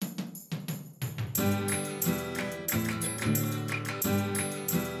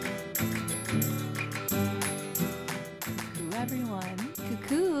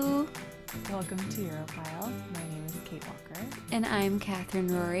Welcome to Europhile. My name is Kate Walker. And I'm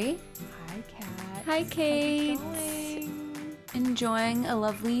Catherine Rory. Hi, Kat. Hi, Kate. How's it going? Enjoying a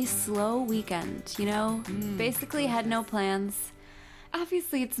lovely, slow weekend. Basically had no plans.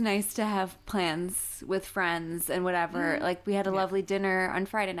 Obviously, it's nice to have plans with friends and whatever. Like, we had a lovely dinner on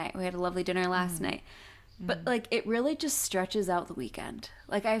Friday night. We had a lovely dinner last night. But, like, it really just stretches out the weekend.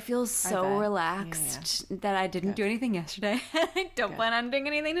 Like, I feel so relaxed that I didn't do anything yesterday. I don't plan on doing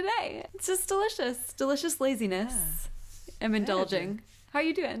anything today. It's just delicious. Delicious laziness. I'm indulging. How are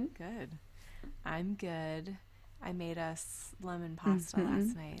you doing? Good. I'm good. I made us lemon pasta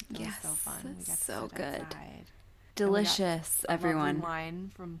last night. It was so fun. We got to so sit good. outside. Delicious, everyone.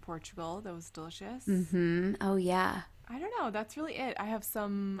 Wine from Portugal that was delicious. Oh, yeah. I don't know. That's really it. I have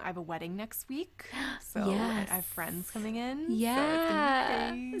a wedding next week. So Yes. I have friends coming in.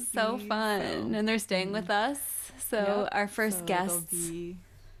 Yeah. So, it's gonna be So crazy. fun. And they're staying with us. So our first guests.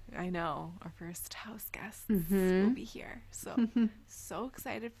 I know. Our first house guests will be here. So, so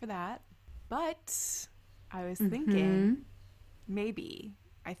excited for that. But I was thinking,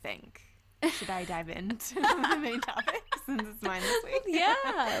 should I dive into the main topic since it's mine this week?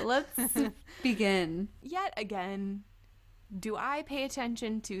 Yeah. Let's begin. Yet again, do I pay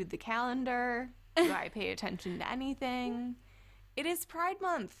attention to the calendar? Do I pay attention to anything? It is Pride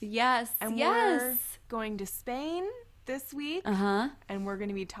Month. Yes. And we're going to Spain this week. Uh-huh. And we're going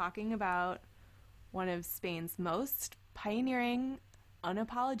to be talking about one of Spain's most pioneering,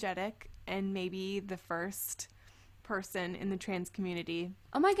 unapologetic, and maybe the first person in the trans community.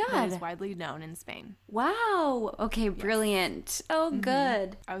 Oh my That is God. widely known in Spain. Wow. Okay, brilliant. Oh,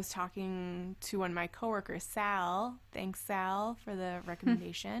 good. I was talking to one of my coworkers, Sal. Thanks, Sal, for the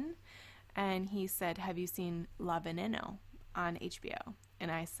recommendation. And he said, have you seen La Veneno on HBO?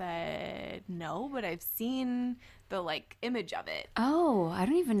 And I said, no, but I've seen the, image of it. Oh, I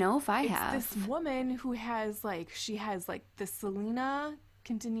don't even know if I It's have. this woman who has, the Selena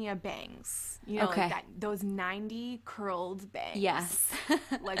Quintanilla bangs. Okay. Those 90 curled bangs. Yes.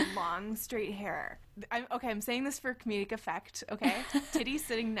 Long, straight hair. I'm saying this for comedic effect, okay? Titty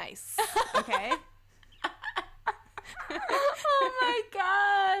sitting nice, okay? Oh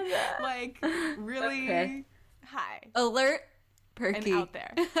my God. Really high. Alert. Perky. And out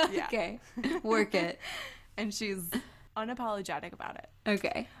there. Yeah. Okay. Work it. And she's unapologetic about it.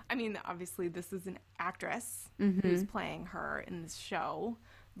 Okay. I mean, obviously, this is an actress who's playing her in this show,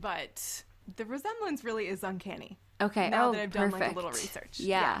 but the resemblance really is uncanny. Okay. Now that I've done perfect. a little research.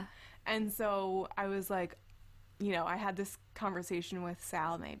 Yeah. And so I was like, I had this conversation with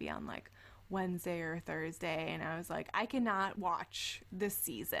Sal maybe on Wednesday or Thursday, and I was like, I cannot watch this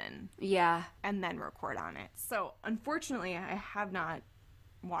season Yeah. and then record on it. So unfortunately, I have not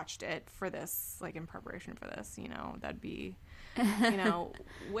watched it for this, in preparation for this. That'd be,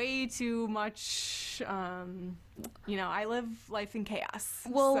 way too much. I live life in chaos.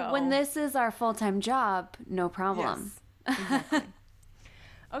 Well, so. when this is our full-time job, no problem. Yes, exactly.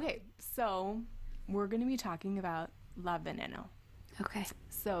 Okay, so we're going to be talking about La Veneno. Okay.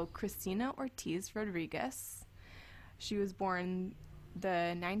 So Cristina Ortiz Rodriguez, she was born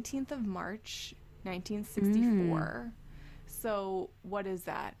the 19th of March, 1964. So what is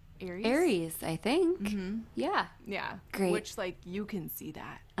that? Aries? Aries, I think. Yeah. Yeah. Great. Which, you can see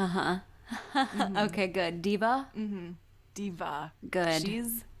that. Uh-huh. Okay, good. Diva? Diva. Good.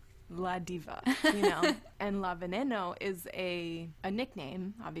 She's La Diva, And La Veneno is a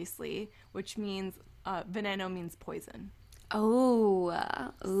nickname, obviously, which means, veneno means poison. Oh.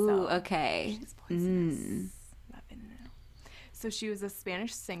 Ooh, So, okay. She's poisonous. La Veneno. So she was a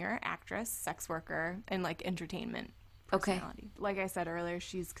Spanish singer, actress, sex worker, and entertainment personality. Okay. Like I said earlier,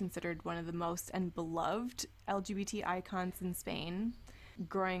 she's considered one of the most and beloved LGBT icons in Spain.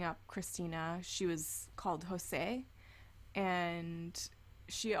 Growing up, Cristina, she was called Jose, and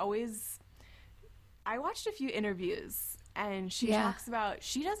I watched a few interviews, and she talks about,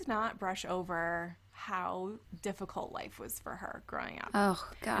 she does not brush over how difficult life was for her growing up. Oh,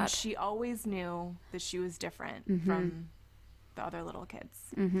 God. And she always knew that she was different from the other little kids.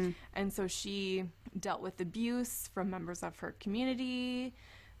 And so she dealt with abuse from members of her community,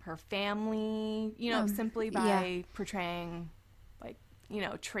 her family, simply by portraying,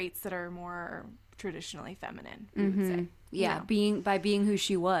 traits that are more traditionally feminine, we would say. Yeah, by being who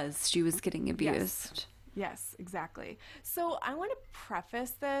she was getting abused. Yes, exactly. So I want to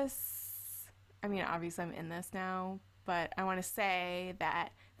preface this. I mean, obviously I'm in this now, but I want to say that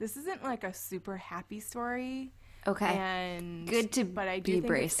this isn't a super happy story. Okay. And But I do think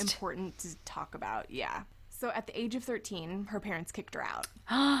braced. it's important to talk about. Yeah. So at the age of 13, her parents kicked her out.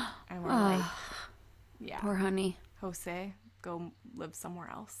 And we're yeah. Poor honey. Jose, go live somewhere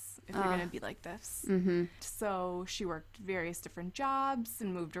else if you're going to be like this. Mm-hmm. So she worked various different jobs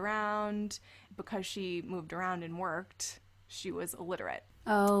and moved around. Because she moved around and worked, she was illiterate.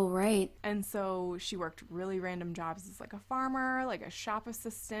 Oh, right. And so she worked really random jobs as like a farmer, like a shop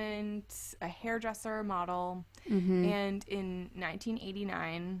assistant, a hairdresser, model. Mm-hmm. And in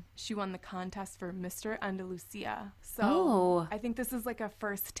 1989, she won the contest for Mr. Andalusia. So I think this is like a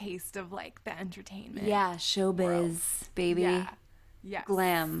first taste of like the entertainment. Yeah, showbiz, world. Baby. Yeah. Yes.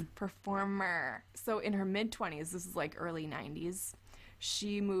 Glam. Performer. So in her mid-20s, this is like early 90s,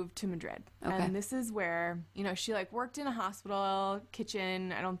 she moved to Madrid. Okay. And this is where, you know, she like worked in a hospital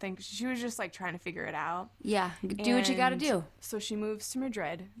kitchen. I don't think she was just like trying to figure it out. Yeah. Do what you got to do. So she moves to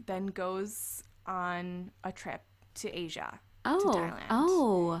Madrid, then goes on a trip to Asia, to Oh. Thailand.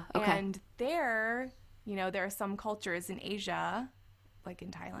 Oh. Okay. And there, you know, there are some cultures in Asia, like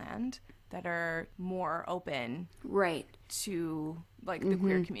in Thailand, that are more open Right. to like the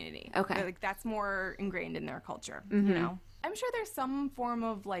queer community. Okay. Like that's more ingrained in their culture, you know? I'm sure there's some form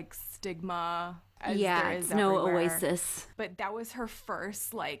of like stigma as there is it's no everywhere. Oasis. But that was her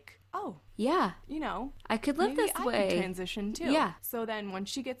first like, oh, Yeah. you know, I could live maybe this I way. could transition too. Yeah. So then when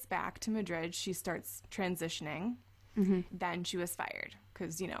she gets back to Madrid, she starts transitioning. Then she was fired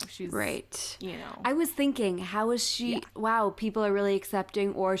because, you know, she's Right. you know. I was thinking, how is she? Wow, people are really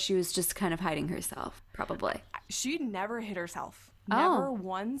accepting, or she was just kind of hiding herself, probably. She never hit herself. Oh. Never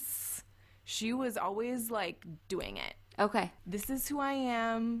once. She was always like doing it. Okay. This is who I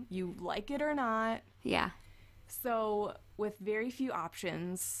am. You like it or not. Yeah. So, with very few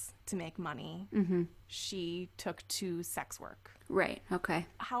options to make money, she took to sex work. Right. Okay.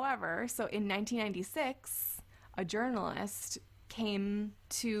 However, so in 1996, a journalist came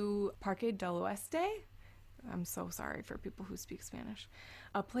to Parque del Oeste. I'm so sorry for people who speak Spanish.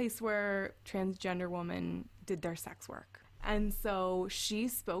 A place where transgender women did their sex work. And so she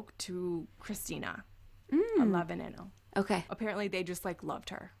spoke to Christina, a Veneno. Okay. Apparently they just like loved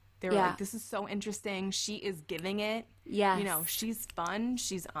her. They were like, this is so interesting. She is giving it. Yes. You know, she's fun.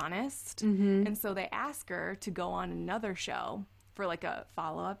 She's honest. And so they ask her to go on another show for like a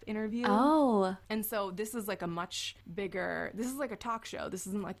follow-up interview. Oh. And so this is like a much bigger, this is like a talk show. This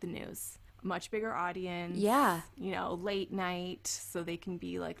isn't like the news. Much bigger audience. Yeah. You know, late night. So they can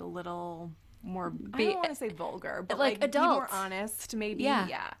be like a little more, I don't want to say vulgar, but like be adult. more honest maybe. Yeah.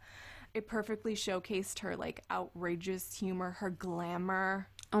 It perfectly showcased her like outrageous humor, her glamour.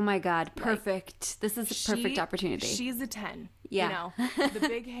 Oh my God. Perfect. This is a perfect opportunity. She's a 10. Yeah. You know, the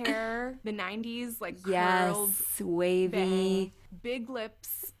big hair, the 90s, like curled, Yes. Wavy. big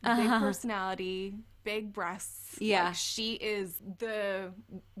lips, big personality, big breasts. Yeah. Like, she is the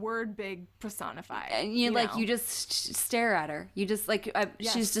word big personified. And you like, know? you just stare at her. You just like,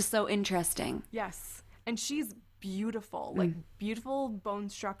 she's just so interesting. Yes. And she's beautiful, like beautiful bone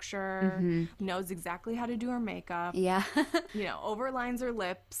structure, knows exactly how to do her makeup. Yeah. You know, overlines her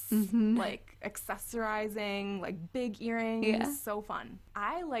lips, like accessorizing, like big earings. Yeah. So fun.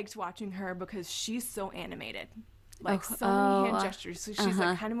 I liked watching her because she's so animated. Like so many hand gestures. So she's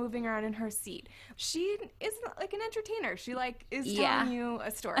like kind of moving around in her seat. She isn't like an entertainer. She like is telling you a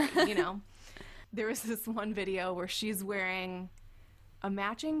story, you know? There was this one video where she's wearing a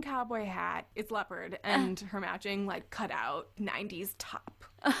matching cowboy hat. It's leopard, and her matching like cut out 90s top.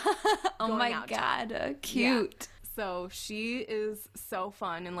 Oh my God. Cute. Yeah. So she is so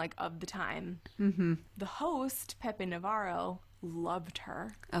fun and like of the time. The host, Pepe Navarro, loved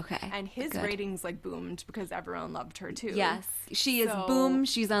her. Okay. And his Good. ratings like boomed because everyone loved her too. Yes. She is So- boom.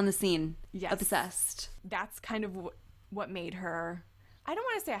 She's on the scene. Yes. Obsessed. That's kind of what made her, I don't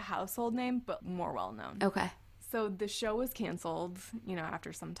want to say a household name, but more well known. Okay. So the show was canceled, you know,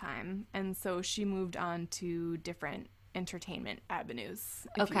 after some time. And so she moved on to different entertainment avenues.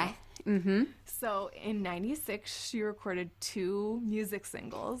 if you Okay. will. Mm-hmm. So in 96, she recorded 2 music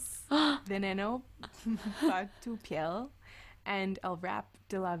singles, Veneno pa tu piel and El Rap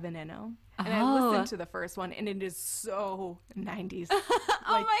de la Veneno. And I listened to the first one, and it is so 90s. Oh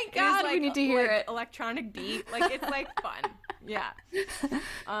my it is God, we need to hear like it. Electronic beat. Like, it's like fun. Yeah.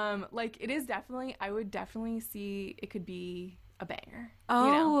 Like, it is definitely, I would definitely see it could be a banger. Oh,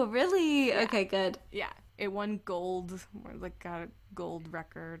 You know? really? Okay, good. Yeah. It won gold, or like got a gold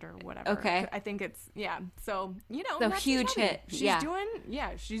record or whatever. Okay. I think it's, yeah. So, you know, So not too huge shabby.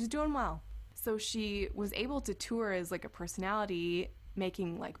 hit. She's doing well. So she was able to tour as like a personality,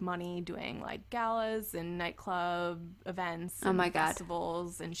 making like money doing like galas and nightclub events and my God.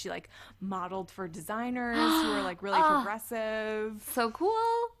 festivals, and she like modeled for designers who were like really progressive, So cool.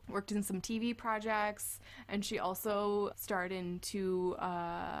 worked in some TV projects, and she also starred in 2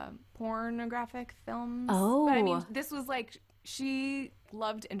 pornographic films. But I mean, Oh. this was like She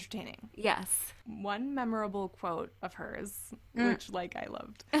loved entertaining. Yes. One memorable quote of hers, which like I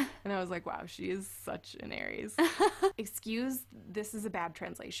loved, and I was like, wow, she is such an Aries. Excuse, this is a bad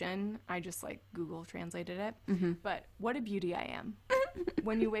translation. I just like Google translated it. But what a beauty I am.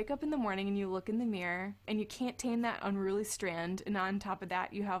 When you wake up in the morning and you look in the mirror and you can't tame that unruly strand, and on top of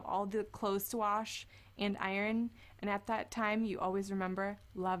that you have all the clothes to wash and iron, and at that time you always remember,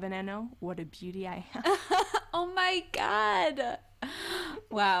 La Veneno, what a beauty I am. Oh my God.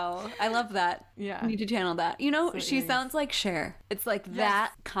 Wow. I love that. Yeah. I need to channel that. You know, So she Aries. sounds like Cher. It's like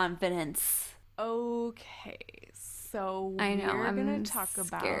that confidence. Okay, so I know, we're I'm gonna talk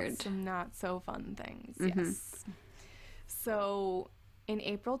about scared. some not so fun things. Yes. So in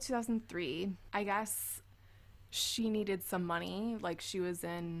April 2003, I guess she needed some money, like she was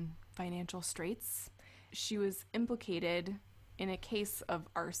in financial straits. She was implicated in a case of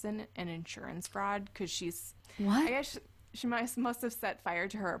arson and insurance fraud because she's What? I guess she must have set fire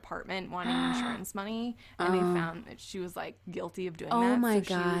to her apartment wanting insurance money, and they found that she was like guilty of doing that. Oh my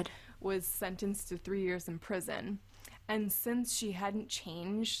so God. She was sentenced to 3 years in prison. And since she hadn't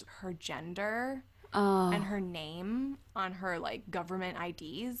changed her gender and her name on her like government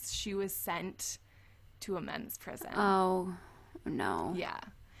IDs, she was sent to a men's prison. Oh, no. Yeah.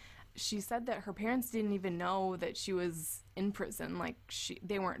 She said that her parents didn't even know that she was in prison. Like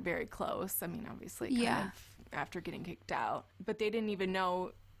they weren't very close. I mean, obviously, kind of after getting kicked out, but they didn't even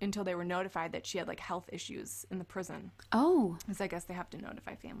know until they were notified that she had like health issues in the prison. Oh. Because I guess they have to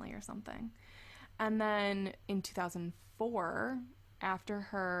notify family or something. And then in 2004, after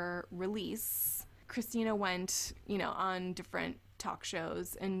her release, Christina went, on different talk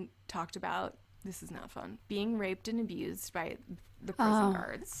shows and talked about, this is not fun, being raped and abused by the prison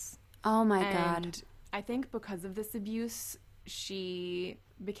guards. Oh my God. And I think because of this abuse, she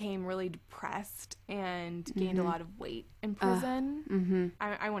became really depressed and gained a lot of weight in prison.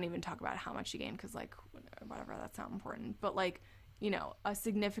 I won't even talk about how much she gained because, like, whatever, that's not important. But, like, a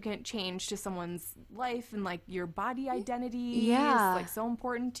significant change to someone's life and, like, your body identity is, like, so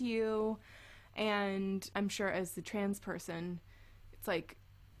important to you. And I'm sure as the trans person, it's, like,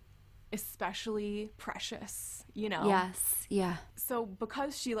 especially precious, Yes. Yeah. So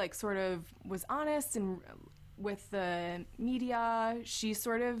because she like sort of was honest and with the media, she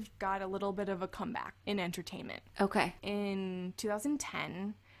sort of got a little bit of a comeback in entertainment. Okay. In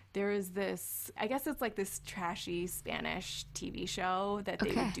 2010, there is this, I guess it's like this trashy Spanish TV show that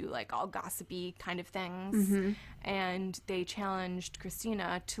they would do like all gossipy kind of things. And they challenged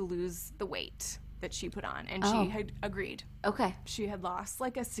Christina to lose the weight that she put on, and she had agreed. Okay. She had lost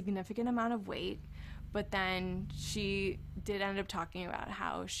like a significant amount of weight, but then she did end up talking about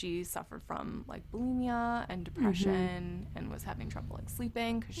how she suffered from like bulimia and depression and was having trouble like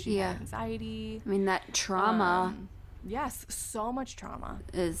sleeping because she had anxiety. I mean, that trauma Yes, so much trauma.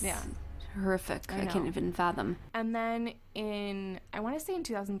 is horrific. I can't even fathom. And then I want to say in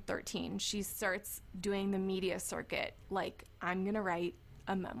 2013, she starts doing the media circuit. Like, I'm going to write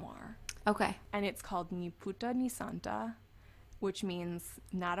a memoir. Okay. And it's called Ni Puta Ni Santa, which means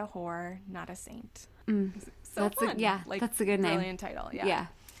not a whore, not a saint. So That's fun. that's a good name. Brilliant title. Yeah.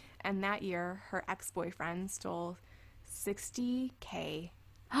 And that year, her ex-boyfriend stole 60K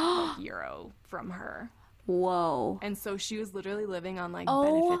euro from her. Whoa. And so she was literally living on like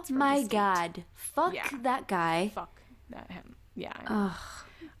Oh benefits from my the state. God. Fuck that guy. Fuck that him. Yeah.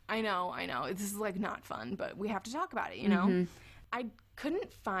 I know. This is like not fun, but we have to talk about it, I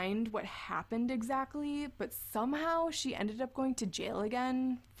couldn't find what happened exactly, but somehow she ended up going to jail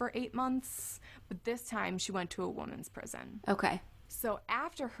again for 8 months, but this time she went to a women's prison. Okay. So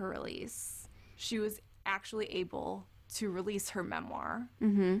after her release, she was actually able to release her memoir,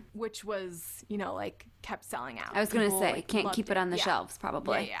 which was, like kept selling out. I was going to People, say, like, can't loved keep it on the shelves,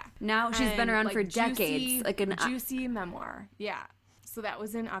 probably. Yeah. Now she's been And, around like, for decades. Like an juicy memoir. Yeah. So that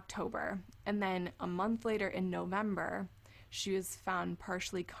was in October. And then a month later in November, she was found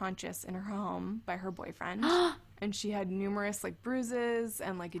partially conscious in her home by her boyfriend. And she had numerous like bruises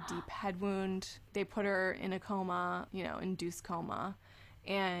and like a deep head wound. They put her in a coma, induced coma.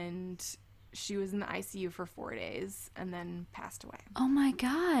 And she was in the ICU for 4 days and then passed away. Oh my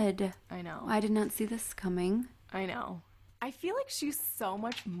God. I know. I did not see this coming. I know. I feel like she's so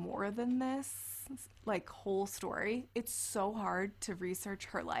much more than this, like, whole story. It's so hard to research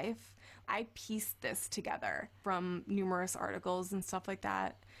her life. I pieced this together from numerous articles and stuff like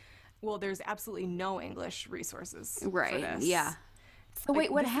that. Well, there's absolutely no English resources for this. Yeah. So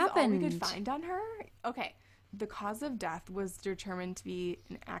wait, what this happened? Is all we could find on her? Okay. The cause of death was determined to be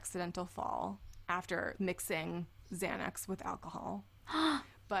an accidental fall after mixing Xanax with alcohol.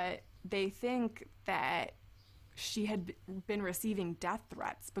 But they think that she had been receiving death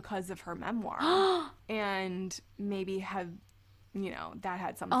threats because of her memoir. And maybe had, that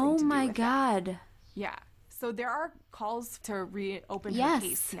had something to do with it. Oh my God. Yeah. So there are calls to reopen her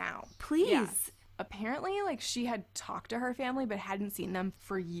case now. Please. Yeah. Apparently, she had talked to her family but hadn't seen them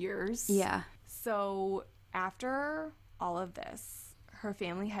for years. Yeah. So after all of this, her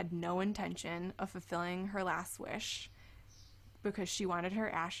family had no intention of fulfilling her last wish because she wanted her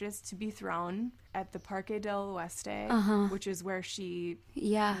ashes to be thrown at the Parque del Oeste, which is where she,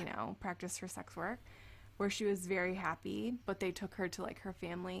 practiced her sex work, where she was very happy, but they took her to her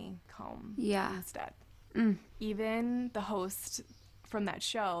family home instead. Even the host from that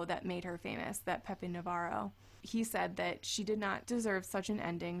show that made her famous, that Pepe Navarro, he said that she did not deserve such an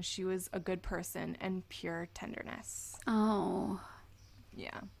ending. She was a good person and pure tenderness. Oh.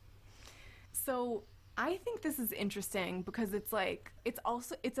 Yeah. So I think this is interesting because it's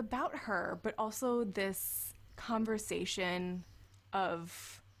it's about her, but also this conversation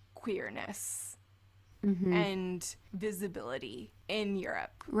of queerness and visibility in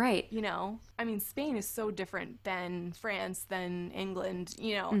Europe. Right. Spain is so different than France, than England,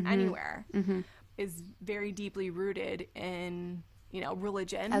 anywhere. Is very deeply rooted in,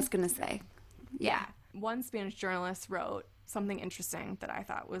 religion. I was going to say. Yeah. One Spanish journalist wrote something interesting that I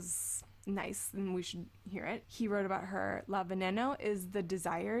thought was nice and we should hear it. He wrote about her, La Veneno is the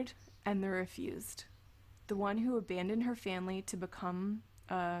desired and the refused, the one who abandoned her family to become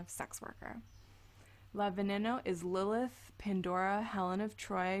a sex worker. La Veneno is Lilith, Pandora, Helen of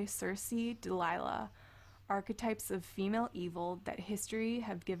Troy, Circe, Delilah, archetypes of female evil that history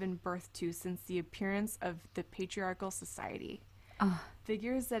have given birth to since the appearance of the patriarchal society.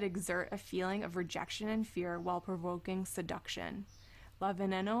 Figures that exert a feeling of rejection and fear while provoking seduction. La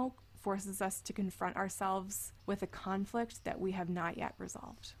Veneno forces us to confront ourselves with a conflict that we have not yet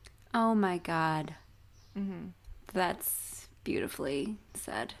resolved. Oh my God. That's beautifully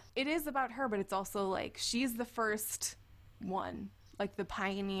said. It is about her, but it's also she's the first one, the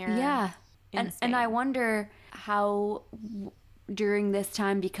pioneer. Yeah. And I wonder how during this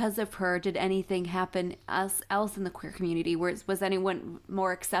time, because of her, did anything happen else in the queer community? Was anyone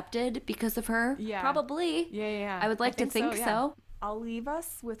more accepted because of her? Yeah. Probably. Yeah. I would like to think so. I'll leave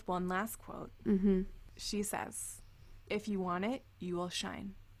us with one last quote. She says, "If you want it, you will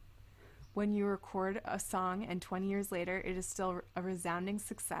shine. When you record a song and 20 years later, it is still a resounding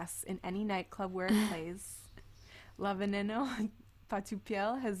success in any nightclub where it plays. La Veneno Pa tu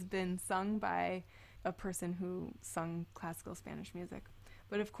piel has been sung by a person who sung classical Spanish music.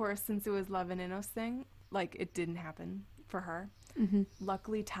 But of course, since it was La Veneno's thing, it didn't happen for her.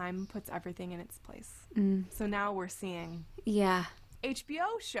 Luckily, time puts everything in its place. So now we're seeing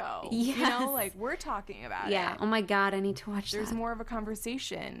HBO show. Yes. We're talking about it. Yeah. Oh my God, I need to watch There's that. more of a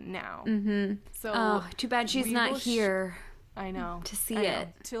conversation now. So Oh, too bad she's not here. I know. To see it.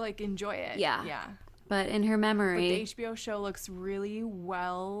 To enjoy it. Yeah. Yeah. But in her memory. But the HBO show looks really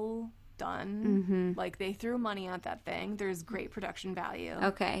well done. They threw money at that thing. There's great production value.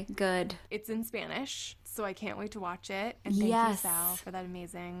 Okay, good. It's in Spanish, so I can't wait to watch it. And thank you, Sal, for that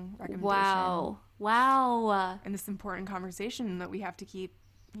amazing recommendation. Wow. And this important conversation that we have to keep,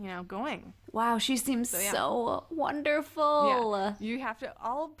 going. Wow, she seems so wonderful. Yeah. You have to,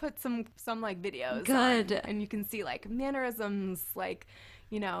 I'll put some videos Good. on, and you can see mannerisms,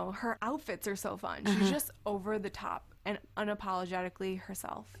 her outfits are so fun. She's just over the top and unapologetically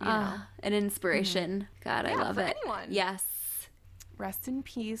herself, An inspiration. God, I love for it. anyone. Yes. Rest in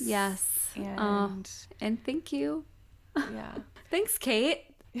peace. Yes. And and thank you. Yeah. Thanks, Kate.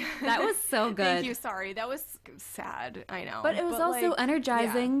 That was so good. Thank you. Sorry, that was sad. I know, but it was also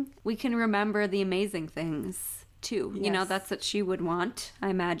energizing. Yeah. We can remember the amazing things too. Yes. That's what she would want, I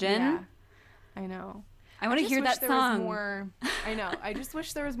imagine. Yeah. I know. I want to hear that song. I know. I just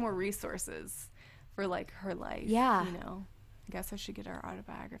wish there was more resources for her life. Yeah. I guess I should get her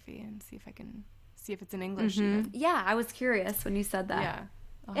autobiography and see if it's in English even. Yeah, I was curious when you said that.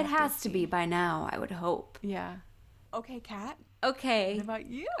 Yeah. It has to be by now, I would hope. Yeah. Okay, Kat. Okay. What about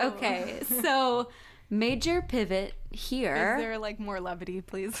you? Okay. So, major pivot here. Is there more levity,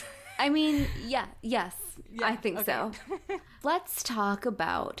 please? I mean, yes. I think so. Let's talk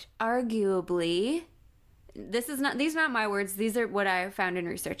about arguably, these are not my words, these are what I found in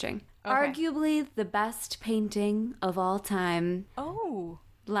researching. Okay. Arguably the best painting of all time. Oh.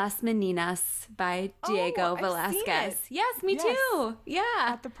 Las Meninas by Diego Velázquez. Yes, me too. Yeah.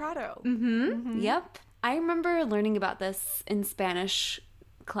 At the Prado. Yep. I remember learning about this in Spanish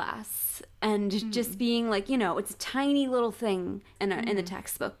class and just being it's a tiny little thing in the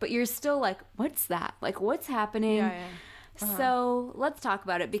textbook, but you're still what's that? What's happening? Yeah. So let's talk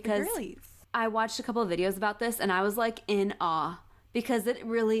about it because I watched a couple of videos about this and I was like in awe because it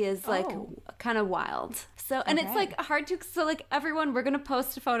really is like kind of wild. So, and it's like hard to, so like everyone, we're going to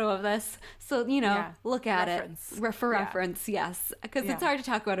post a photo of this. So, you know, look at reference. it for reference. Yes. Because it's hard to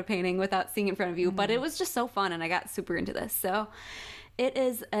talk about a painting without seeing it in front of you, but it was just so fun and I got super into this. So it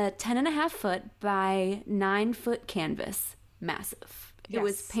is a 10.5 foot by 9 foot canvas. Massive. It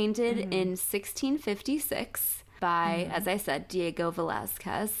was painted in 1656 by, as I said, Diego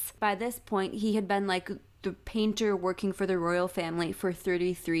Velázquez. By this point, he had been like the painter working for the royal family for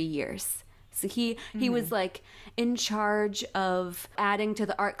 33 years. So he was like in charge of adding to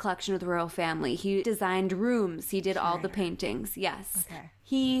the art collection of the royal family. He designed rooms. He did all the paintings. Yes. Okay.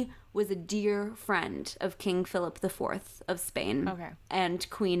 He was a dear friend of King Philip IV of Spain and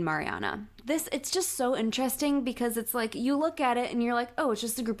Queen Mariana. It's just so interesting because it's like you look at it and you're like, oh, it's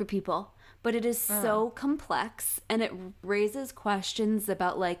just a group of people. But it is so complex and it raises questions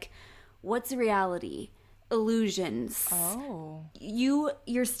about like, what's reality? Illusions.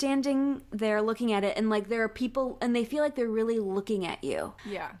 You're standing there looking at it and like there are people and they feel like they're really looking at you.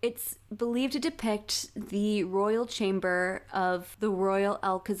 Yeah. It's believed to depict the royal chamber of the Royal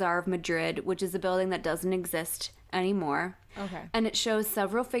Alcazar of Madrid, which is a building that doesn't exist anymore. Okay. And it shows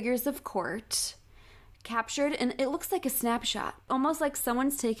several figures of court captured and it looks like a snapshot, almost like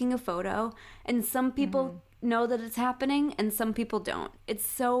someone's taking a photo and some people know that it's happening and some people don't. It's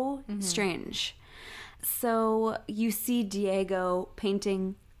so strange. So you see Diego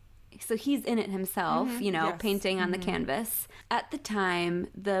painting, so he's in it himself, you know, painting on the canvas. At the time,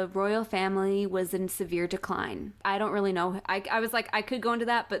 the royal family was in severe decline. I don't really know. I was like, I could go into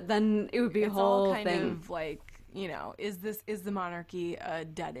that, but then it would be a whole thing. It's all kind of like, you know, is the monarchy a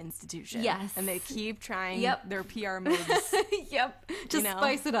dead institution? Yes. And they keep trying their PR moves. Just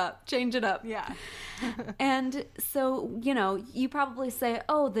spice it up, change it up. Yeah. And so, you know, you probably say,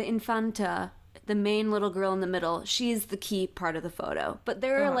 oh, the Infanta, the main little girl in the middle, she's the key part of the photo. But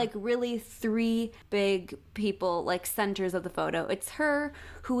there are like really 3 big people, like centers of the photo. It's her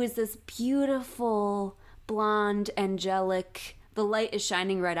who is this beautiful, blonde, angelic, the light is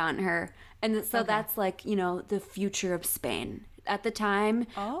shining right on her. And so that's like, you know, the future of Spain. At the time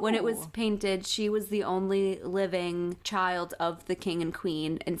when it was painted, she was the only living child of the king and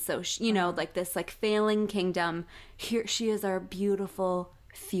queen. And so, she, you know, like this like failing kingdom, here she is our beautiful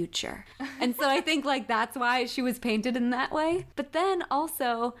future. And so I think like that's why she was painted in that way. But then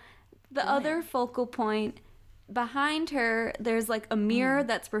also the other focal point behind her, there's like a mirror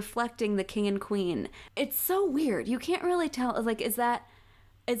that's reflecting the king and queen. It's so weird. You can't really tell. Like, is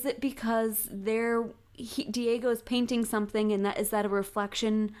it because Diego's painting something and is that a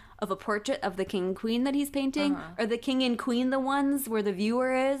reflection of a portrait of the king and queen that he's painting? Are the king and queen the ones where the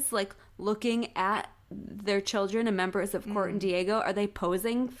viewer is like looking at their children and members of court and Diego? Are they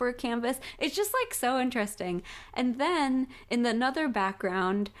posing for a canvas? It's just like so interesting. And then in another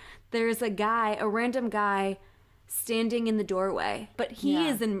background, there's a random guy standing in the doorway, but he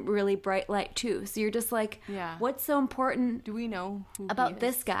is in really bright light too. So you're just like, what's so important? Do we know who about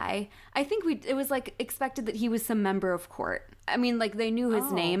this guy? I think it was like expected that he was some member of court. I mean, like they knew his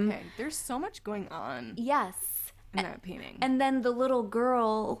name. Okay. There's so much going on. Yes. In that painting. And then the little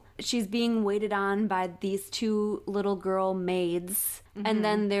girl, she's being waited on by these 2 little girl maids. And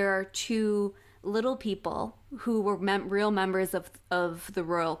then there are 2 little people who were real members of the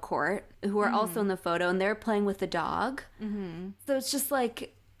royal court who are also in the photo, and they're playing with the dog. So it's just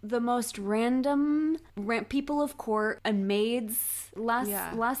like the most random people of court and maids. Las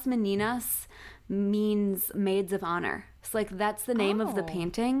Meninas means maids of honor. So like that's the name of the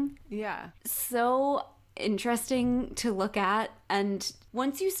painting. Yeah. So interesting to look at, and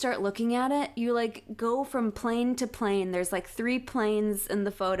once you start looking at it, you like go from plane to plane. There's like 3 planes in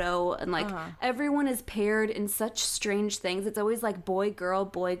the photo, and like everyone is paired in such strange things. It's always like boy girl,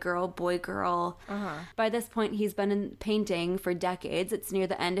 boy girl, boy girl. By this point he's been in painting for decades. It's near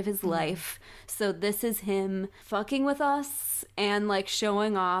the end of his life, so this is him fucking with us and like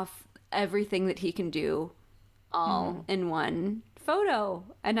showing off everything that he can do all in one photo.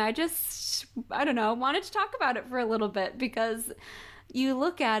 And I don't know, wanted to talk about it for a little bit because you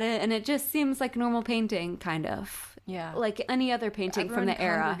look at it and it just seems like normal painting, kind of. Yeah. Like any other painting from the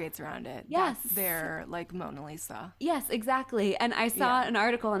era. Everyone congregates around it. Yes. That's their, like, Mona Lisa. Yes, exactly. And I saw an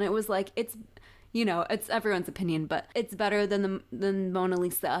article and it was like, it's, you know, it's everyone's opinion, but it's better than Mona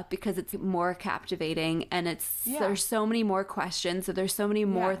Lisa because it's more captivating and there's so many more questions, so there's so many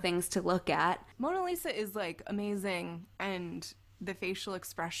more things to look at. Mona Lisa is, like, amazing, and the facial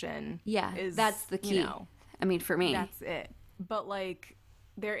expression is, that's the key. You know, I mean, for me. That's it. But, like,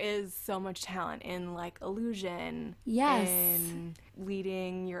 there is so much talent in like illusion. Yes. In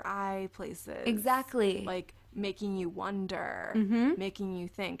leading your eye places. Exactly. Like making you wonder, making you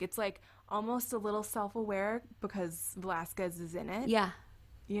think. It's like almost a little self-aware because Velasquez is in it. Yeah.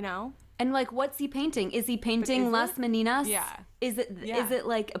 You know? And like, what's he painting? Is he painting Las Meninas? Yeah. Is it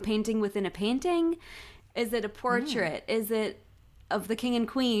like a painting within a painting? Is it a portrait? Is it of the king and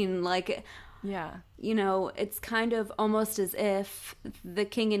queen? Like, yeah. You know, it's kind of almost as if the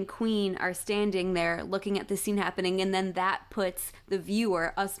king and queen are standing there looking at the scene happening, and then that puts the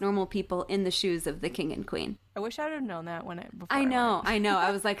viewer, us normal people, in the shoes of the king and queen. I wish I would have known that before I know.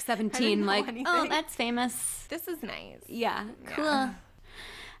 I was like 17, like, anything. oh, that's famous. This is nice. Yeah, cool.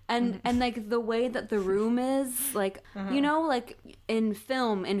 And like the way that the room is, like, you know, like in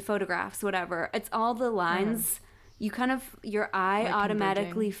film, in photographs, whatever, it's all the lines. You kind of, your eye like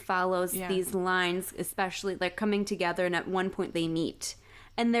automatically follows these lines, especially like coming together, and at one point they meet.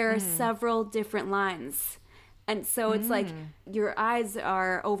 And there are several different lines. And so it's like your eyes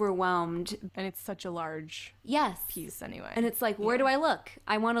are overwhelmed. And it's such a large piece anyway. And it's like, where do I look?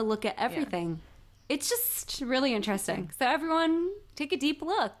 I want to look at everything. It's just really interesting. So everyone, take a deep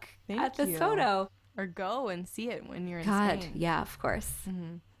look at this photo. Or go and see it when you're in Spain. Yeah, of course.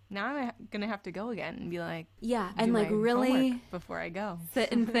 Now I'm going to have to go again and be like, and like really before I go.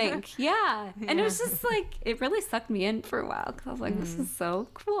 Sit and think. And it was just like, it really sucked me in for a while because I was like, this is so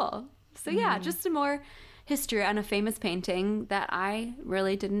cool. So just some more history on a famous painting that I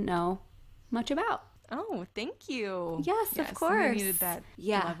really didn't know much about. Oh, thank you. Yes, of course. I needed that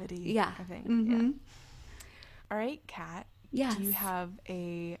levity, I think. All right, Kat. Yes. Do you have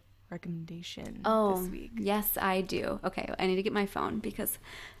a recommendation this week? Yes, I do. Okay, I need to get my phone because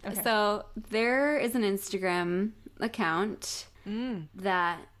so there is an Instagram account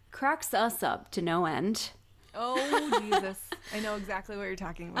that cracks us up to no end. Oh, Jesus. I know exactly what you're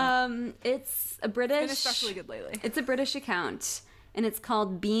talking about. It's a British... It's been especially good lately. It's a British account, and it's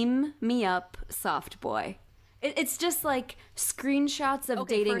called Beam Me Up Soft Boy. It's just like screenshots of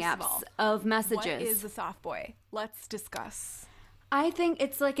dating apps of messages. What is a soft boy? Let's discuss. I think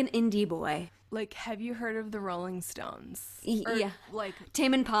it's like an indie boy. Like, have you heard of the Rolling Stones? Yeah. Like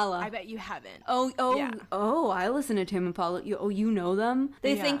Tame Impala. I bet you haven't. Oh, I listen to Tame Impala. You know them?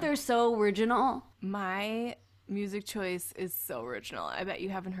 They think they're so original. My music choice is so original. I bet you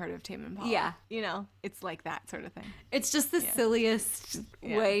haven't heard of Tame Impala. Yeah. You know, it's like that sort of thing. It's just the silliest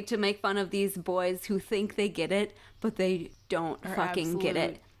way to make fun of these boys who think they get it, but they don't fucking get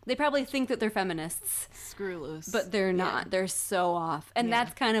it. They probably think that they're feminists. Screw loose. But they're not. They're so off. And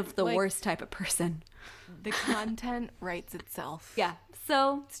that's kind of the worst type of person. The content writes itself. Yeah.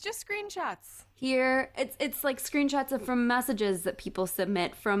 So it's just screenshots. Here, it's like screenshots from messages that people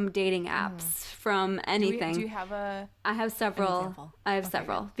submit from dating apps, from anything. Do you have I have several. I have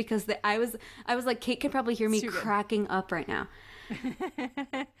several because I was like, Kate could probably hear me cracking up right now.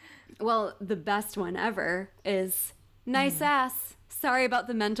 Well, the best one ever is nice ass. Sorry about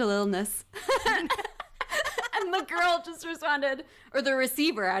the mental illness. And the girl just responded, or the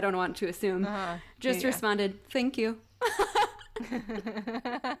receiver, I don't want to assume, responded, thank you.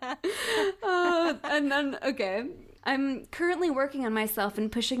 And then, I'm currently working on myself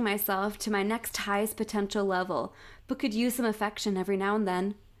and pushing myself to my next highest potential level, but could use some affection every now and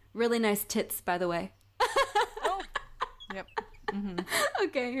then. Really nice tits, by the way. Oh. Yep.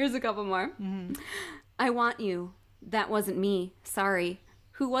 Okay, here's a couple more. I want you. That wasn't me. Sorry.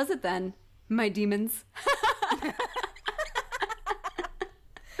 Who was it then? My demons.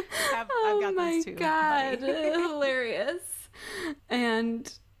 I've got those too. Oh my God. Hilarious.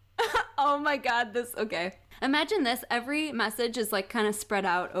 And oh my God, imagine this. Every message is like kind of spread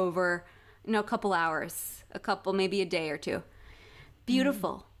out over, a couple hours, maybe a day or two.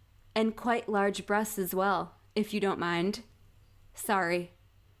 Beautiful and quite large breasts as well, if you don't mind. Sorry.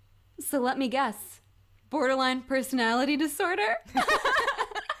 So let me guess. Borderline personality disorder?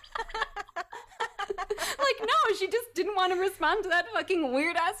 No, she just didn't want to respond to that fucking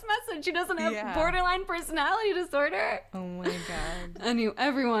weird ass message. She doesn't have borderline personality disorder. Oh my God. Anyway,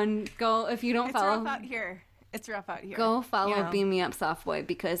 everyone, go if you don't follow. It's rough out here. It's rough out here. Go follow Beam Me Up Soft Boy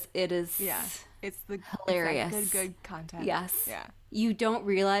because it is it's the hilarious. It's good content. Yes. Yeah. You don't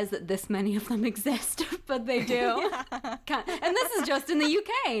realize that this many of them exist, but they do. And this is just in the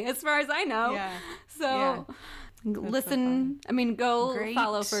UK, as far as I know. Yeah. So listen. So go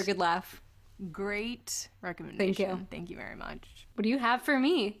follow for a good laugh. Great recommendation. Thank you very much. What do you have for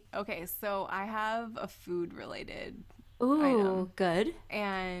me? Okay, so I have a food-related item. Good.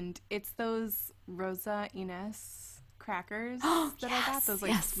 And it's those Rosa Inés crackers that I got. Those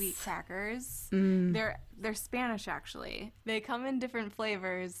like sweet crackers. They're Spanish actually. They come in different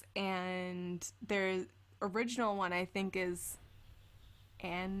flavors, and their original one I think is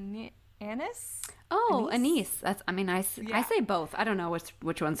anise. Oh, anise. That's. I mean, I say both. I don't know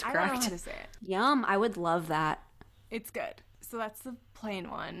which one's correct. I don't know how to say it. Yum! I would love that. It's good. So that's the plain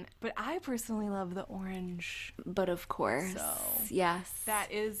one. But I personally love the orange. But of course. So yes.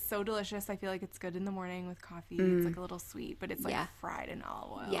 That is so delicious. I feel like it's good in the morning with coffee. It's like a little sweet, but it's like fried in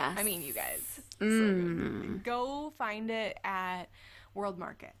olive oil. Yes. I mean, you guys. So good. Go find it at World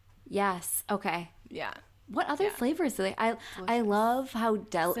Market. Yes. Okay. Yeah. What other flavors do they? I love how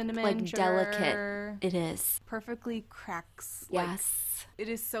cinnamon, delicate it is. Perfectly cracks. Yes. It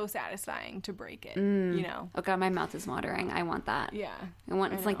is so satisfying to break it, you know? Oh God, my mouth is watering. I want that. Yeah. I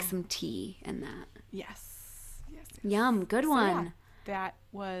want like some tea in that. Yes. Yum, good one. Yeah, that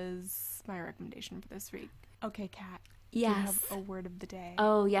was my recommendation for this week. Okay, Kat. Yes. Do you have a word of the day?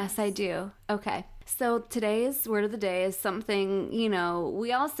 Oh, yes, I do. Okay. So today's word of the day is something,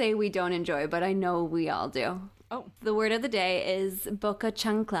 we all say we don't enjoy, but I know we all do. Oh. The word of the day is boca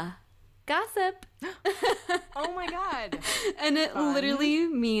chancla. Gossip. Oh my God. And it literally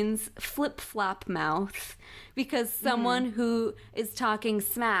means flip-flop mouth, because someone who is talking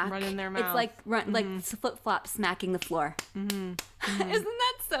smack, running their mouth. It's like flip-flop smacking the floor. Isn't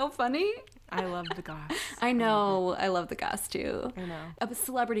that so funny? I love the goss. I know. I love the goss too. I know. A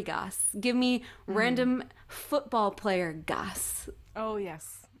celebrity goss. Give me random football player goss. Oh,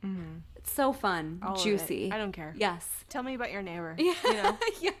 yes. It's so fun. All juicy. I don't care. Yes. Tell me about your neighbor. Yeah.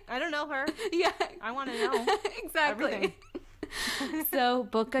 Yeah. I don't know her. Yeah. I want to know. Exactly. So,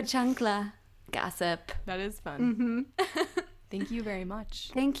 boca chancla. Gossip. That is fun. Thank you very much.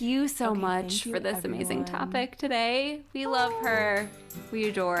 Thank you so much for this amazing topic today. We love her. We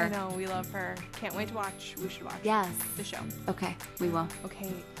adore. I know, we love her. Can't wait to watch. We should watch the show. Okay, we will.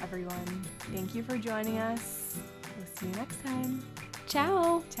 Okay, everyone. Thank you for joining us. We'll see you next time.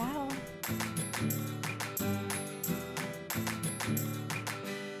 Ciao. Ciao.